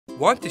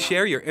Want to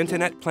share your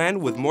internet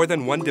plan with more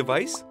than one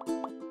device?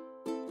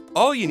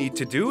 All you need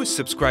to do is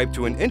subscribe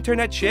to an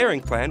internet sharing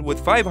plan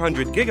with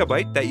 500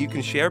 GB that you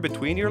can share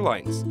between your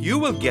lines. You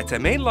will get a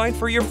main line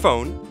for your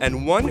phone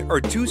and 1 or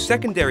 2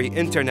 secondary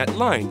internet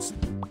lines.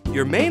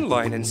 Your main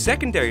line and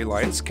secondary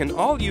lines can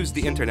all use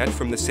the internet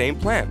from the same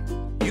plan.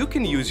 You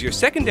can use your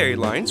secondary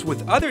lines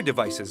with other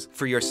devices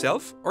for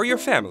yourself or your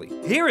family.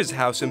 Here is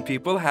how some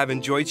people have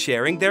enjoyed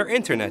sharing their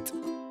internet.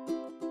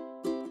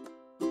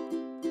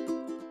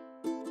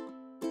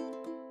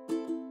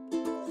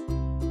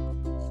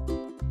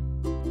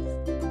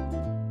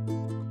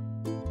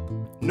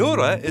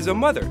 Noura is a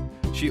mother.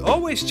 She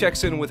always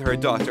checks in with her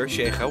daughter,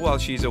 Sheikha, while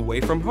she's away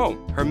from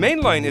home. Her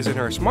main line is in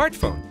her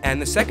smartphone,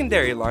 and the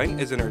secondary line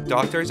is in her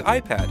daughter's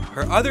iPad.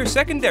 Her other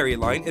secondary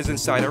line is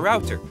inside a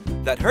router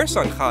that her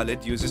son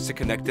Khalid uses to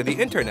connect to the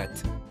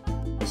internet.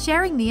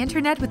 Sharing the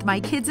internet with my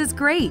kids is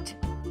great.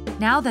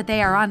 Now that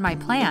they are on my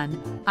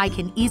plan, I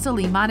can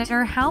easily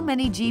monitor how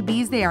many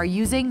GBs they are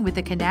using with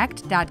the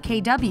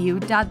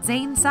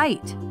connect.kw.zain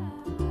site.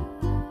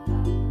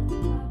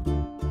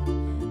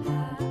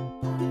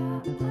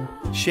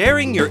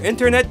 Sharing your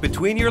internet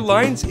between your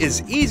lines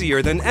is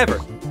easier than ever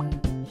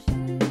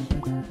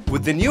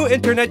with the new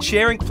internet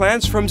sharing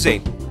plans from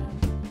Zain.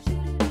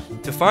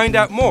 To find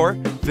out more,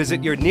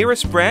 visit your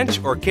nearest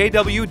branch or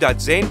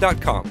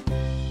kw.zain.com.